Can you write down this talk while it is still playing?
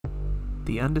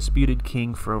The undisputed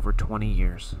king for over 20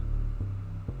 years.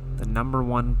 The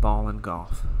 #1 ball in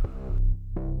golf.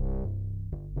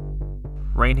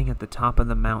 Reigning at the top of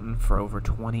the mountain for over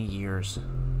 20 years.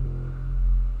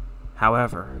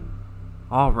 However,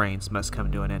 all reigns must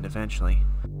come to an end eventually.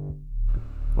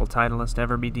 Will Titleist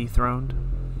ever be dethroned?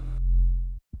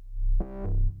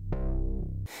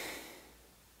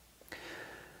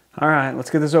 Alright,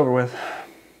 let's get this over with.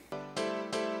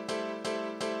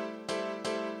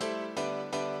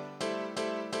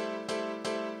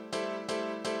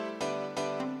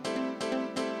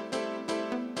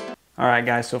 Alright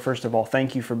guys, so first of all,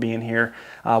 thank you for being here.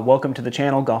 Welcome to the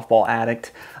channel, Golf Ball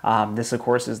Addict. This of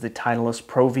course is the Titleist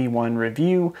Pro V1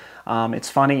 review. It's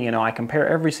funny, you know, I compare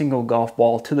every single golf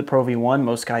ball to the Pro V1,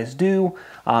 most guys do.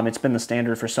 It's been the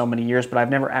standard for so many years, but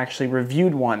I've never actually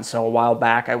reviewed one. So a while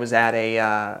back I was at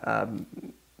a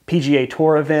PGA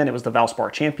Tour event. It was the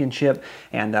Valspar Championship,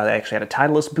 and they actually had a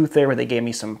Titleist booth there where they gave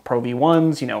me some Pro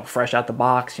V1s, you know, fresh out the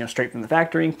box, you know, straight from the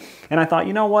factory. And I thought,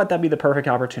 you know what, that'd be the perfect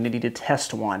opportunity to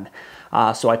test one.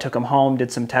 So I took them home,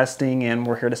 did some testing, and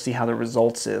we're here to see how the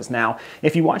results is. Now,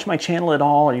 if you watch my channel at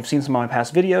all, or you've seen some of my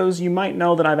past videos, you might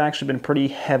know that I've actually been pretty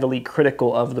heavily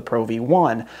critical of the Pro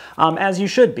V1, as you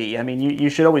should be. I mean, you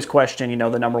should always question, you know,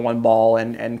 the #1 ball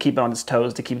and keep it on its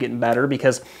toes to keep getting better,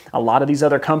 because a lot of these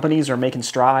other companies are making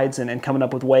strides and coming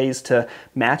up with ways to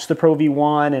match the Pro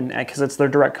V1, and because it's their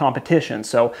direct competition.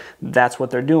 So that's what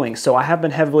they're doing. So I have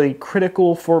been heavily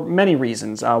critical for many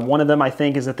reasons. One of them, I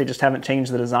think, is that they just haven't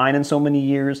changed the design in so many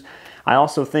years. I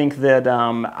also think that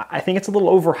I think it's a little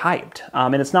overhyped,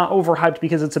 and it's not overhyped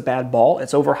because it's a bad ball.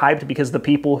 It's overhyped because the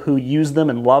people who use them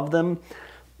and love them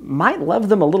might love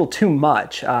them a little too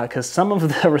much, because some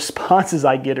of the responses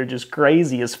I get are just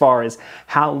crazy as far as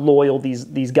how loyal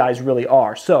these guys really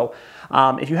are. So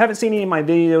if you haven't seen any of my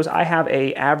videos, I have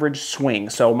a average swing.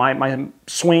 So my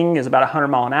swing is about 100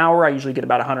 mile an hour. I usually get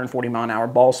about 140 mile an hour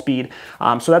ball speed.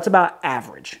 So that's about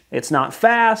average. It's not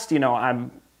fast. You know,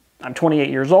 I'm 28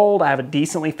 years old. I have a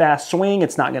decently fast swing.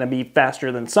 It's not going to be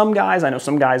faster than some guys. I know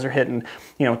some guys are hitting,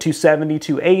 you know, 270,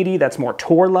 280. That's more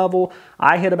tour level.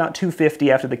 I hit about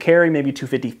 250 after the carry, maybe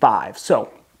 255.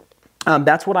 So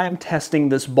that's what I am testing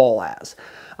this ball as.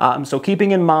 So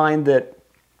keeping in mind that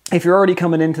if you're already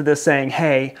coming into this saying,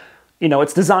 hey, you know,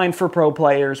 it's designed for pro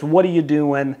players, what are you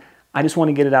doing? I just want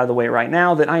to get it out of the way right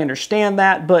now that I understand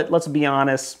that, but let's be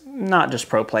honest, not just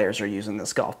pro players are using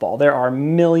this golf ball. There are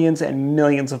millions and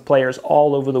millions of players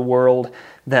all over the world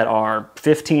that are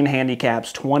 15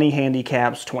 handicaps, 20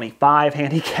 handicaps, 25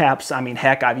 handicaps. I mean,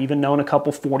 heck, I've even known a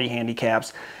couple 40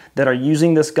 handicaps that are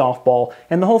using this golf ball.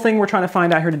 And the whole thing we're trying to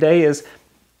find out here today is,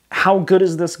 how good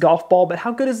is this golf ball, but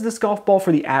how good is this golf ball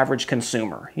for the average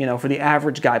consumer, you know, for the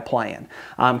average guy playing?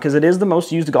 Because it is the most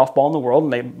used golf ball in the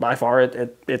world, and by far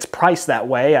it's priced that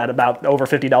way at about over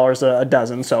 $50 a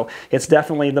dozen. So it's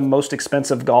definitely the most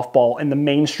expensive golf ball in the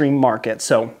mainstream market.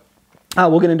 So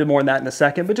we'll get into more of that in a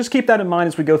second, but just keep that in mind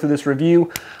as we go through this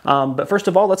review. But first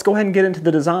of all, let's go ahead and get into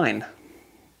the design.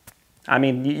 I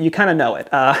mean, you kind of know it.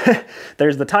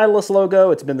 There's the Titleist logo.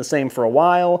 It's been the same for a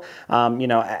while. You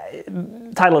know,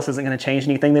 Titleist isn't going to change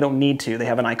anything. They don't need to. They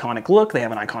have an iconic look. They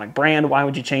have an iconic brand. Why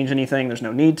would you change anything? There's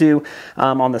no need to.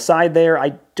 On the side there,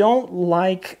 I don't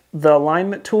like the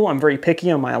alignment tool. I'm very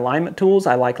picky on my alignment tools.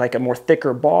 I like a more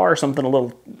thicker bar, or something a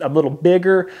little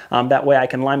bigger. That way I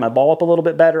can line my ball up a little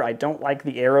bit better. I don't like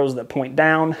the arrows that point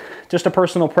down. Just a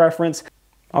personal preference.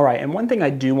 All right, and one thing I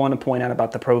do want to point out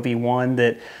about the Pro V1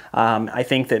 that I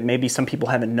think that maybe some people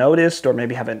haven't noticed or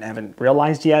maybe haven't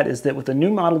realized yet is that with the new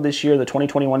model this year, the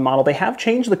 2021 model, they have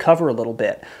changed the cover a little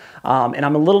bit. And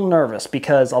I'm a little nervous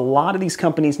because a lot of these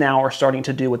companies now are starting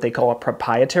to do what they call a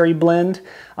proprietary blend.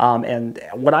 And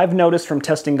what I've noticed from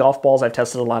testing golf balls, I've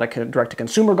tested a lot of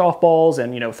direct-to-consumer golf balls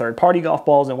and, you know, third-party golf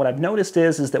balls. And what I've noticed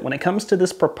is that when it comes to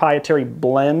this proprietary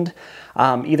blend,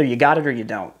 either you got it or you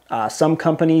don't. Some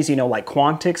companies, you know, like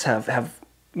Quantix have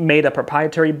made a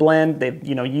proprietary blend. They've,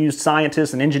 you know, used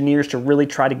scientists and engineers to really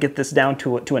try to get this down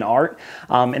to an art.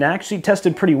 And it actually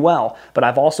tested pretty well. But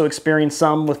I've also experienced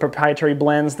some with proprietary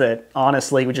blends that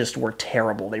honestly were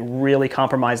terrible. They really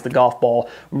compromised the golf ball,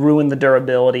 ruined the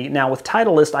durability. Now with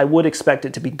Titleist, I would expect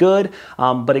it to be good.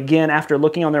 But again, after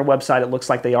looking on their website, it looks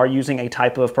like they are using a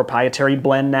type of proprietary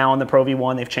blend now in the Pro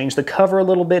V1. They've changed the cover a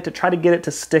little bit to try to get it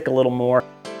to stick a little more.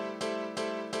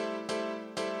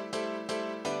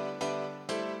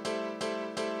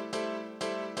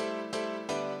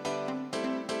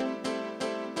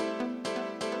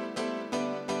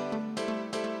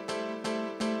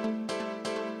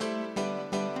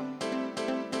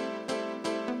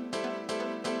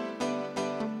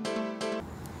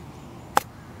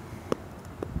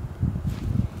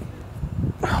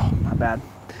 bad.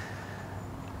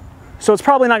 So it's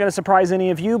probably not going to surprise any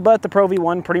of you, but the Pro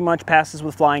V1 pretty much passes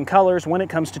with flying colors when it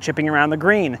comes to chipping around the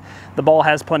green. The ball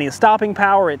has plenty of stopping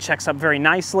power, it checks up very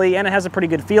nicely, and it has a pretty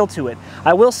good feel to it.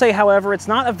 I will say, however, it's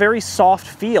not a very soft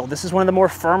feel. This is one of the more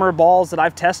firmer balls that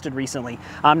I've tested recently.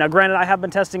 Now granted, I have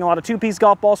been testing a lot of two-piece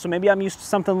golf balls, so maybe I'm used to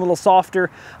something a little softer,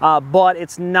 but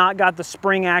it's not got the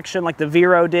spring action like the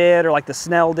Vero did or like the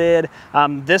Snell did.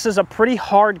 This is a pretty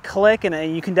hard click,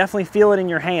 and you can definitely feel it in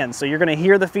your hands. So you're going to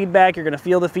hear the feedback, you're going to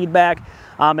feel the feedback. It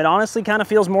honestly kind of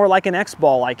feels more like an X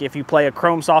ball, like if you play a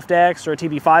Chrome Soft X or a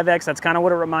TB5X, that's kind of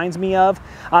what it reminds me of.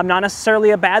 Not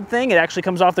necessarily a bad thing. It actually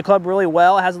comes off the club really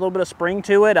well. It has a little bit of spring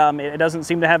to it. It doesn't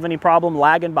seem to have any problem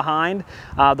lagging behind.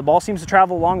 The ball seems to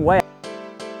travel a long way.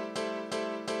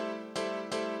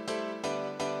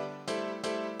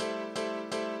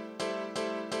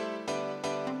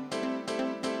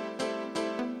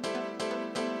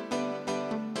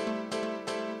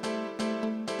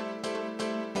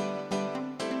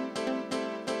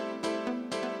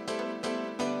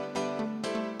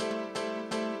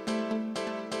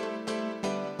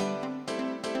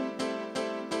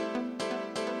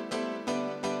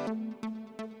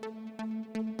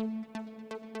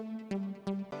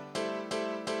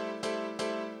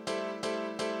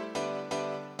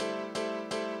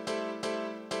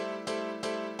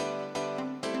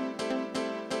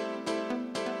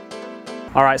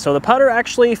 All right, so the putter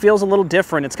actually feels a little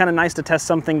different. It's kind of nice to test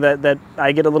something that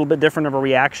I get a little bit different of a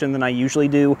reaction than I usually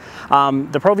do.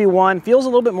 The Pro V1 feels a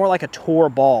little bit more like a tour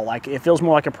ball. Like it feels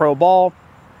more like a pro ball.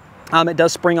 It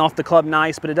does spring off the club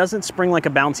nice, but it doesn't spring like a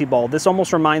bouncy ball. This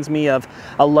almost reminds me of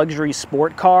a luxury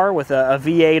sport car with a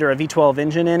V8 or a V12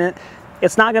 engine in it.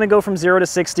 It's not going to go from 0 to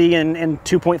 60 in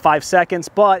 2.5 seconds,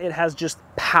 but it has just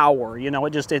power. You know,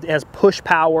 it has push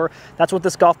power. That's what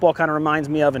this golf ball kind of reminds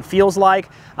me of and feels like.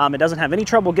 It doesn't have any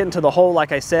trouble getting to the hole,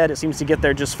 like I said. It seems to get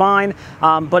there just fine,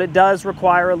 but it does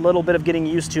require a little bit of getting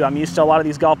used to. I'm used to a lot of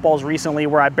these golf balls recently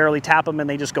where I barely tap them and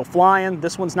they just go flying.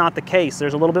 This one's not the case.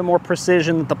 There's a little bit more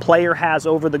precision that the player has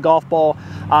over the golf ball,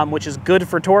 which is good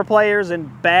for tour players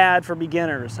and bad for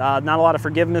beginners. Not a lot of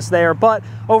forgiveness there, but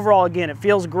overall, again, it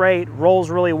feels great, rolls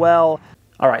really well.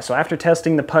 All right, so after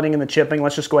testing the putting and the chipping,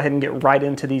 let's just go ahead and get right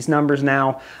into these numbers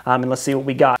now, and let's see what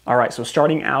we got. All right, so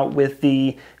starting out with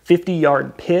the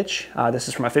 50-yard pitch. This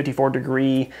is from a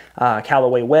 54-degree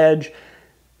Callaway wedge.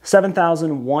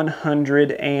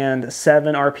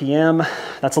 7,107 RPM.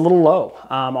 That's a little low.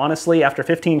 Honestly, after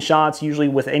 15 shots, usually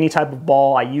with any type of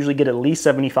ball, I usually get at least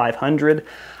 7,500.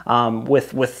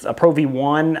 With a Pro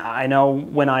V1, I know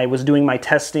when I was doing my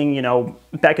testing, you know,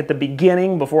 back at the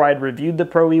beginning, before I had reviewed the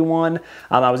Pro V1,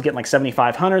 I was getting like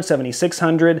 7,500,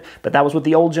 7,600, but that was with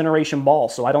the old generation ball.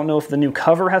 So I don't know if the new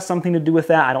cover has something to do with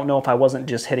that. I don't know if I wasn't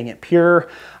just hitting it pure.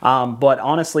 But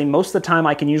honestly, most of the time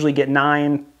I can usually get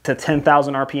 9 to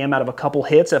 10,000 RPM out of a couple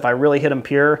hits if I really hit them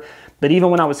pure. But even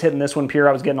when I was hitting this one pure,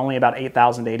 I was getting only about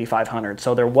 8,000 to 8,500.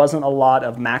 So there wasn't a lot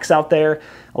of max out there.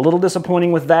 A little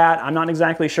disappointing with that. I'm not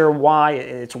exactly sure why.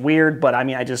 It's weird, but I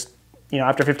mean, you know,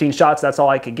 after 15 shots, that's all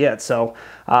I could get. So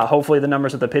hopefully the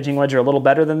numbers of the pitching wedge are a little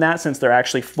better than that since they're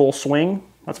actually full swing.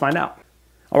 Let's find out.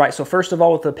 All right, so first of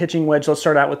all, with the pitching wedge, let's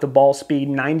start out with the ball speed,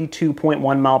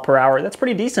 92.1 mile per hour. That's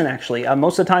pretty decent, actually.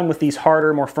 Most of the time with these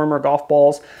harder, more firmer golf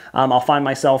balls, I'll find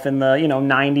myself in the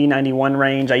 90, 91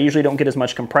 range. I usually don't get as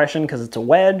much compression because it's a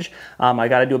wedge. I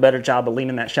got to do a better job of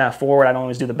leaning that shaft forward. I don't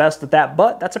always do the best at that,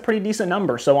 but that's a pretty decent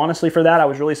number. So honestly, for that, I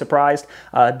was really surprised.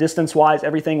 Distance-wise,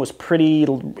 everything was pretty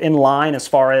in line as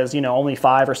far as, only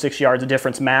 5 or 6 yards of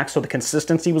difference max, so the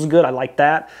consistency was good. I like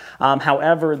that.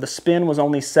 However, the spin was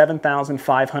only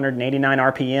 7,589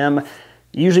 RPM.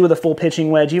 Usually with a full pitching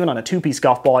wedge, even on a two-piece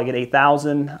golf ball, I get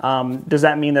 8,000. Does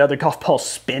that mean that other golf balls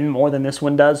spin more than this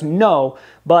one does? No,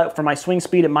 but for my swing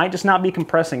speed, it might just not be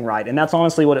compressing right, and that's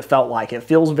honestly what it felt like. It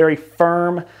feels very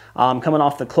firm coming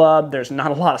off the club. There's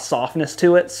not a lot of softness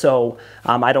to it, so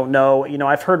I don't know.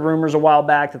 I've heard rumors a while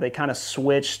back that they kind of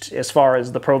switched as far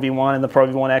as the Pro V1 and the Pro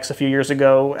V1X a few years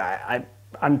ago.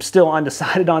 I'm still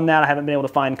undecided on that. I haven't been able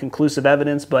to find conclusive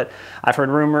evidence, but I've heard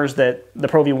rumors that the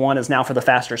Pro V1 is now for the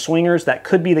faster swingers. That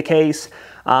could be the case.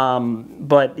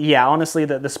 But yeah, honestly,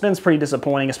 the spin's pretty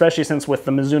disappointing, especially since with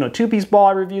the Mizuno two-piece ball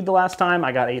I reviewed the last time,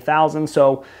 I got 8,000.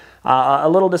 So a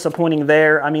little disappointing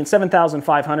there. I mean,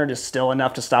 7,500 is still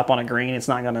enough to stop on a green. It's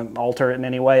not going to alter it in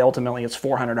any way. Ultimately, it's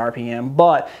 400 RPM,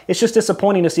 but it's just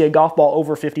disappointing to see a golf ball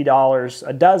over $50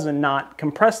 a dozen not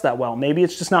compress that well. Maybe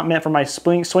it's just not meant for my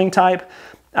swing type.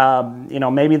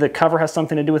 Maybe the cover has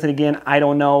something to do with it again. I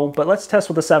don't know, but let's test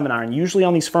with the 7-iron. Usually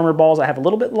on these firmer balls, I have a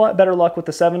little bit better luck with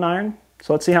the 7-iron.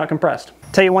 So let's see how it compressed.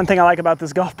 Tell you one thing I like about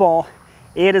this golf ball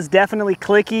It is definitely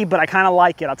clicky, but I kind of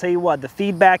like it. I'll tell you what, the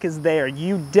feedback is there.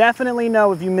 You definitely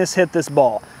know if you mishit this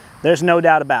ball. There's no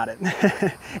doubt about it.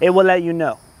 It will let you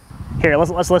know. Here,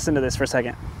 let's listen to this for a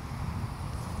second.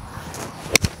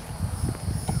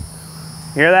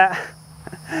 Hear that?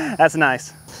 That's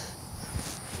nice.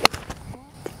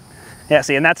 Yeah,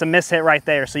 see, and that's a mishit right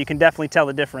there, so you can definitely tell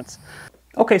the difference.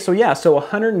 Okay, so yeah, so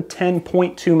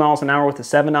 110.2 miles an hour with a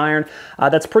 7-iron.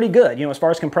 That's pretty good. You know, as far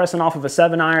as compressing off of a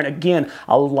 7-iron, again,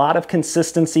 a lot of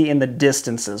consistency in the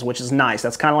distances, which is nice.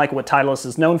 That's kind of like what Titleist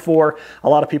is known for. A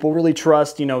lot of people really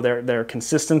trust, you know, their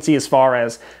consistency as far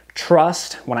as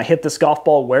trust. When I hit this golf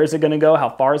ball, where is it going to go? How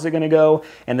far is it going to go?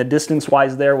 And the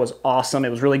distance-wise there was awesome. It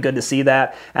was really good to see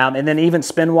that. And then even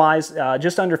spin-wise,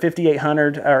 just under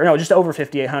 5,800, or no, just over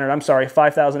 5,800, I'm sorry,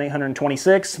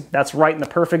 5,826. That's right in the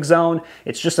perfect zone.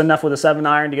 It's just enough with a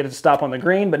 7-iron to get it to stop on the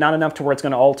green, but not enough to where it's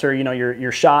going to alter, you know,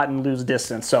 your shot and lose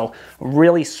distance. So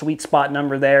really sweet spot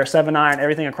number there. 7-iron,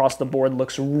 everything across the board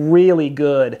looks really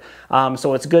good.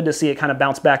 So it's good to see it kind of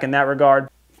bounce back in that regard.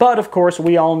 But of course,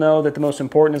 we all know that the most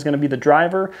important is going to be the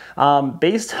driver.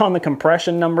 Based on the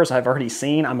compression numbers I've already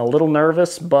seen, I'm a little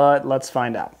nervous, but let's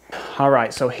find out. All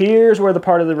right, so here's where the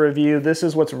part of the review, this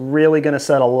is what's really going to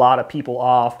set a lot of people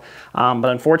off. But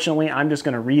unfortunately, I'm just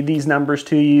going to read these numbers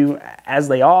to you as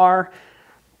they are.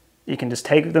 You can just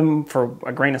take them for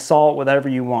a grain of salt, whatever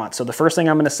you want. So the first thing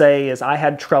I'm going to say is I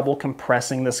had trouble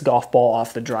compressing this golf ball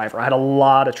off the driver. I had a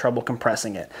lot of trouble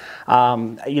compressing it.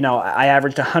 You know, I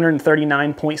averaged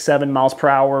 139.7 miles per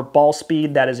hour ball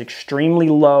speed. That is extremely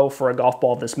low for a golf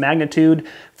ball of this magnitude.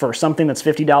 For something that's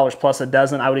 $50 plus a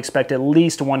dozen, I would expect at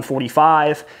least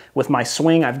 145. With my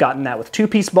swing, I've gotten that with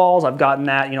two-piece balls. I've gotten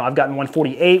that, you know, I've gotten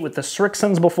 148 with the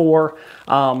Srixons before.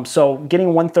 So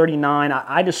getting 139,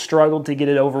 I just struggled to get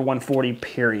it over 140,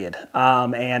 period.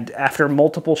 And after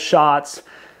multiple shots,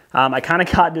 I kind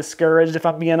of got discouraged, if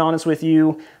I'm being honest with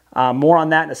you. More on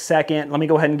that in a second. Let me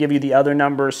go ahead and give you the other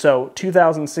numbers. So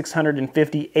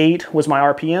 2,658 was my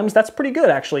RPMs. That's pretty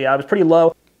good, actually. I was pretty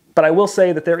low. But I will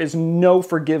say that there is no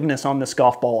forgiveness on this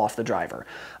golf ball off the driver.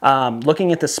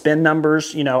 Looking at the spin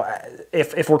numbers, you know,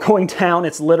 if we're going down,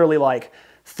 it's literally like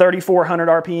 3,400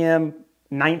 RPM,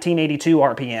 1982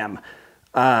 RPM,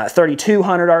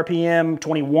 3,200 RPM,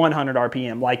 2,100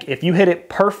 RPM. Like, if you hit it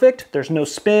perfect, there's no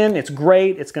spin, it's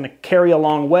great, it's going to carry a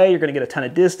long way, you're going to get a ton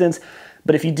of distance.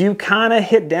 But if you do kind of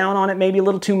hit down on it maybe a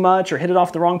little too much or hit it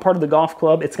off the wrong part of the golf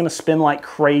club, it's going to spin like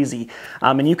crazy.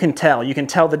 And you can tell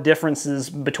the differences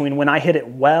between when I hit it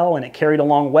well and it carried a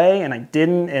long way and I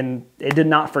didn't, and it did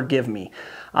not forgive me.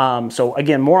 So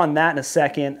again, more on that in a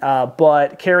second.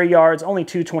 But carry yards, only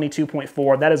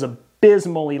 222.4. That is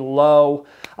abysmally low.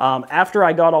 After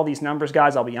I got all these numbers,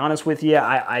 guys, I'll be honest with you,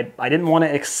 I didn't want to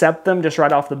accept them just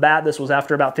right off the bat. This was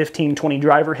after about 15, 20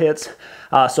 driver hits.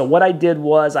 So what I did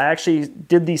was I actually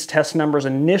did these test numbers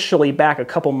initially back a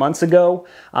couple months ago.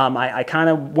 I kind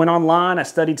of went online, I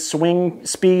studied swing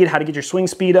speed, how to get your swing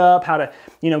speed up, how to,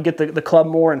 you know, get the club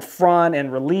more in front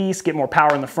and release, get more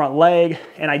power in the front leg.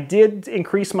 And I did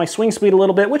increase my swing speed a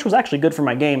little bit, which was actually good for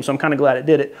my game, so I'm kind of glad it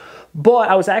did it. But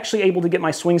I was actually able to get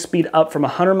my swing speed up from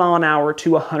 100 mile an hour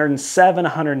to 107,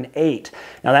 108.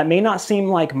 Now that may not seem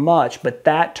like much, but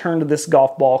that turned this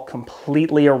golf ball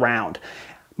completely around.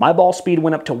 My ball speed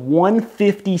went up to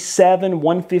 157,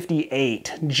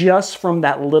 158 just from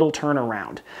that little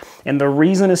turnaround. And the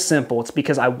reason is simple. It's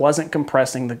because I wasn't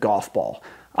compressing the golf ball.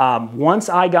 Once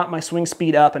I got my swing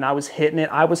speed up and I was hitting it,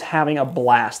 I was having a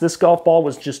blast. This golf ball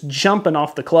was just jumping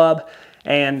off the club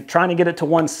and trying to get it to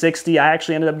 160. I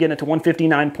actually ended up getting it to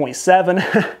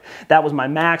 159.7. That was my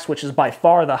max, which is by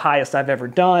far the highest I've ever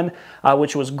done,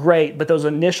 which was great. But those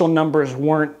initial numbers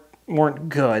weren't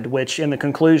good, which in the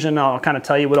conclusion, I'll kind of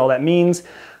tell you what all that means.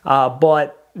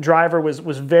 But driver was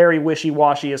very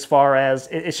wishy-washy as far as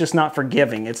it's just not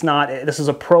forgiving. It's not, this is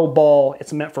a pro ball.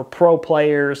 It's meant for pro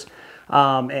players.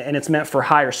 And it's meant for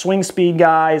higher swing speed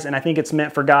guys, and I think it's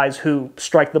meant for guys who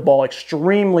strike the ball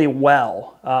extremely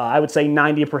well. I would say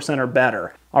 90% or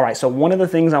better. All right, so one of the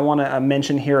things I want to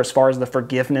mention here as far as the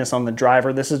forgiveness on the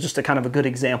driver, this is just a kind of a good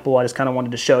example. I just kind of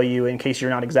wanted to show you in case you're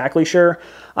not exactly sure.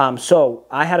 So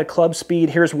I had a club speed,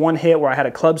 here's one hit where I had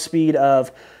a club speed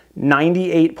of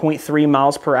 98.3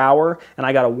 miles per hour, and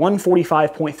I got a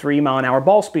 145.3 mile an hour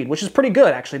ball speed, which is pretty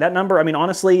good, actually. That number, I mean,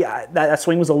 honestly, that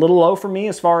swing was a little low for me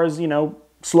as far as, you know,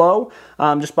 slow,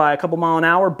 just by a couple mile an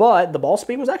hour, but the ball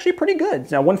speed was actually pretty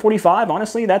good. Now, 145,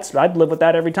 honestly, I'd live with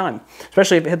that every time,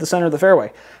 especially if it hit the center of the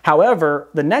fairway. However,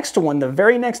 the next one, the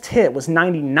very next hit was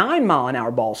 99 mile an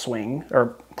hour ball swing,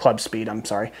 or club speed, I'm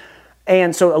sorry.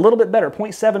 And so a little bit better,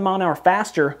 0.7 mile an hour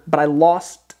faster, but I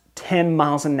lost 10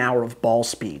 miles an hour of ball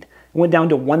speed. went down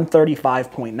to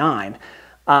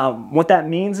 135.9. What that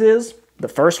means is the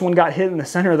first one got hit in the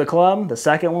center of the club. The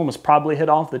second one was probably hit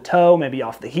off the toe, maybe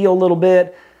off the heel a little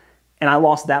bit. And I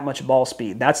lost that much ball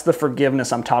speed. That's the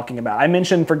forgiveness I'm talking about. I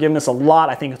mentioned forgiveness a lot.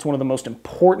 I think it's one of the most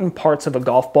important parts of a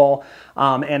golf ball.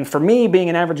 And for me, being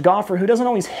an average golfer who doesn't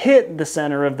always hit the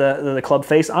center of the club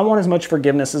face, I want as much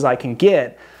forgiveness as I can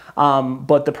get.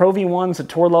 But the Pro V1's a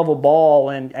tour level ball,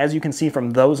 and as you can see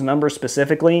from those numbers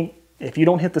specifically, if you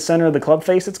don't hit the center of the club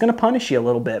face, it's going to punish you a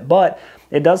little bit. But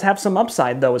it does have some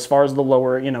upside, though, as far as the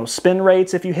lower, spin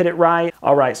rates if you hit it right.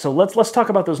 All right, so let's talk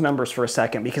about those numbers for a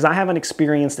second, because I haven't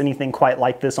experienced anything quite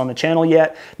like this on the channel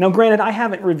yet. Now, granted, I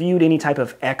haven't reviewed any type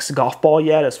of X golf ball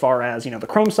yet, as far as, the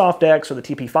Chrome Soft X or the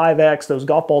TP5X, those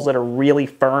golf balls that are really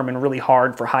firm and really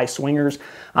hard for high swingers.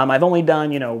 I've only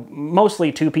done,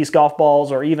 mostly 2-piece golf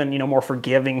balls, or even, more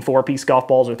forgiving 4-piece golf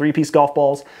balls or 3-piece golf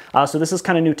balls. So this is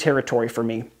kind of new territory for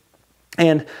me.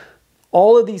 And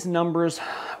all of these numbers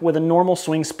with a normal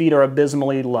swing speed are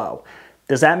abysmally low.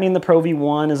 Does that mean the Pro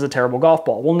V1 is a terrible golf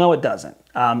ball? Well, no, it doesn't.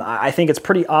 I think it's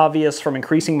pretty obvious from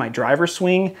increasing my driver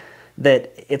swing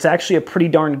that it's actually a pretty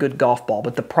darn good golf ball.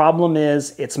 But the problem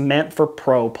is it's meant for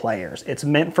pro players. It's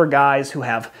meant for guys who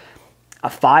have a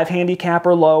 5 handicap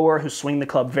or lower, who swing the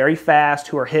club very fast,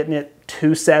 who are hitting it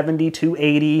 270,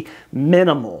 280,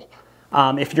 minimal.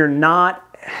 If you're not...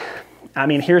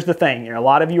 here's the thing. A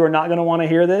lot of you are not going to want to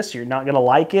hear this. You're not going to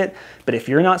like it. But if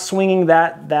you're not swinging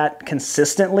that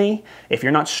consistently, if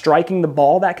you're not striking the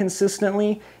ball that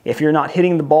consistently, if you're not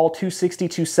hitting the ball 260,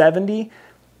 270,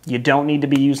 you don't need to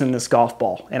be using this golf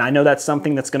ball. And I know that's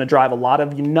something that's going to drive a lot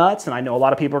of you nuts. And I know a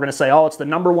lot of people are going to say, oh, it's the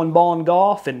 #1 ball in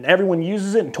golf and everyone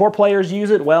uses it and tour players use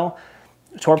it. Well,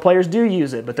 tour players do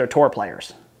use it, but they're tour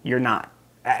players. You're not.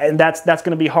 And that's going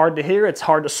to be hard to hear. It's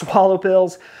hard to swallow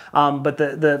pills, but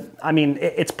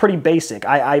it's pretty basic.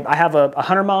 I have a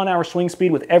 100-mile-an-hour swing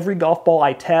speed with every golf ball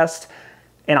I test,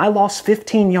 and I lost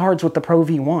 15 yards with the Pro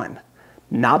V1.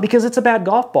 Not because it's a bad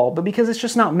golf ball, but because it's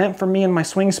just not meant for me and my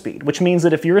swing speed. Which means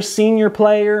that if you're a senior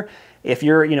player, if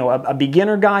you're a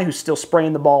beginner guy who's still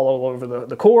spraying the ball all over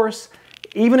the course,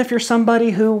 even if you're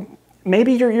somebody who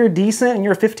maybe you're decent and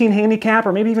you're a 15 handicap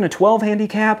or maybe even a 12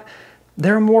 handicap.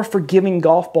 There are more forgiving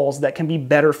golf balls that can be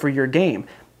better for your game.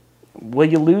 Will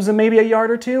you lose maybe a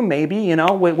yard or two? Maybe,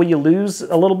 will you lose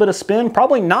a little bit of spin?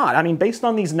 Probably not. Based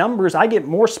on these numbers, I get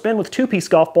more spin with 2-piece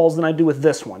golf balls than I do with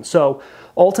this one. So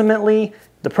ultimately,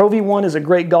 the Pro V1 is a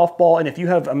great golf ball, and if you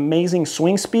have amazing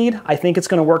swing speed, I think it's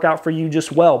going to work out for you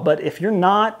just well. But if you're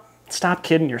not, stop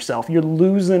kidding yourself. You're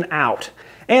losing out.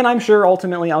 And I'm sure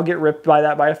ultimately I'll get ripped by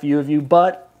that by a few of you,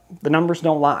 but the numbers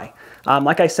don't lie.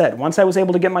 Like I said, once I was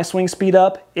able to get my swing speed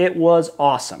up, it was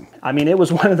awesome. It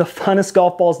was one of the funnest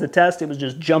golf balls to test. It was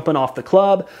just jumping off the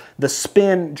club. The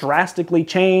spin drastically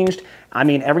changed.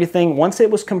 Everything, once it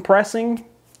was compressing,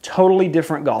 totally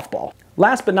different golf ball.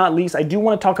 Last but not least, I do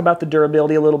want to talk about the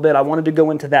durability a little bit. I wanted to go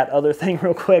into that other thing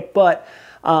real quick, but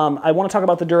I want to talk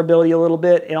about the durability a little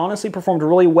bit. It honestly performed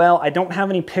really well. I don't have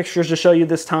any pictures to show you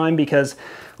this time because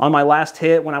on my last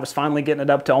hit, when I was finally getting it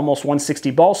up to almost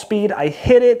 160 ball speed, I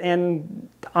hit it, and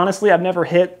honestly, I've never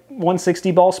hit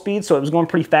 160 ball speed, so it was going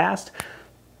pretty fast.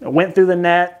 It went through the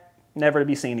net, never to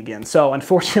be seen again. So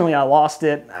unfortunately, I lost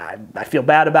it. I feel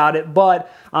bad about it,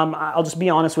 but I'll just be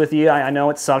honest with you. I know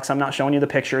it sucks. I'm not showing you the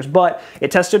pictures, but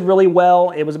it tested really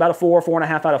well. It was about a 4.5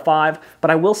 out of 5, but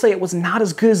I will say it was not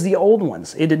as good as the old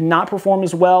ones. It did not perform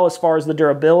as well as far as the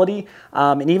durability,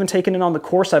 and even taking it on the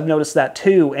course, I've noticed that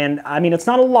too. And it's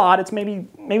not a lot. It's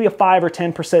maybe a 5 or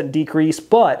 10% decrease,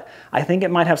 but I think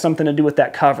it might have something to do with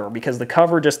that cover, because the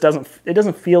cover just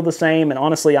doesn't feel the same, and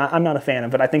honestly, I'm not a fan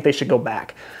of it. I think they should go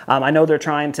back. I know they're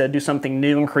trying to do something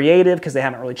new and creative because they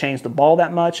haven't really changed the ball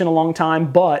that much in a long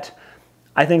time, but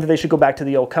I think that they should go back to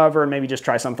the old cover and maybe just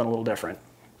try something a little different.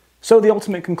 So the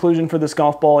ultimate conclusion for this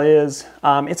golf ball is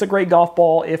it's a great golf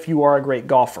ball if you are a great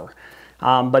golfer.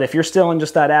 But if you're still in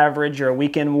just that average, you're a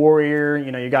weekend warrior,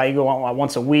 you go out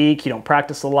once a week, you don't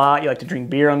practice a lot, you like to drink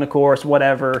beer on the course,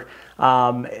 whatever,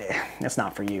 it's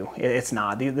not for you. It's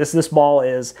not. This ball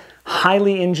is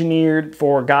highly engineered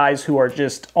for guys who are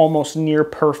just almost near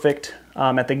perfect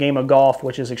at the game of golf,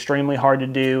 which is extremely hard to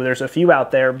do. There's a few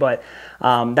out there, but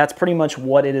that's pretty much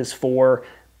what it is for.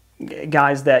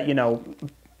 Guys that,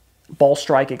 ball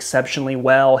strike exceptionally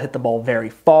well, hit the ball very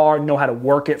far, know how to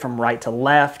work it from right to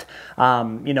left,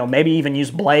 you know, maybe even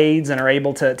use blades and are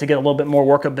able to get a little bit more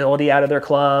workability out of their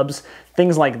clubs,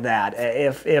 things like that.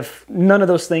 If none of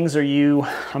those things are you,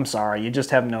 I'm sorry, you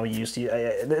just have no use to you.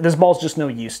 This ball's just no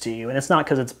use to you, and it's not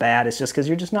because it's bad, it's just because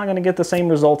you're just not going to get the same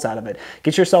results out of it.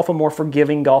 Get yourself a more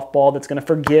forgiving golf ball that's going to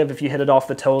forgive if you hit it off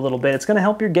the toe a little bit. It's going to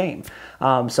help your game.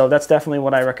 So that's definitely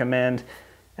what I recommend.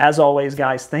 As always,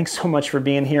 guys, thanks so much for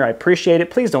being here. I appreciate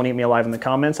it. Please don't eat me alive in the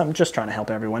comments. I'm just trying to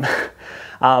help everyone.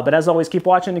 But as always, keep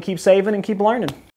watching and keep saving and keep learning.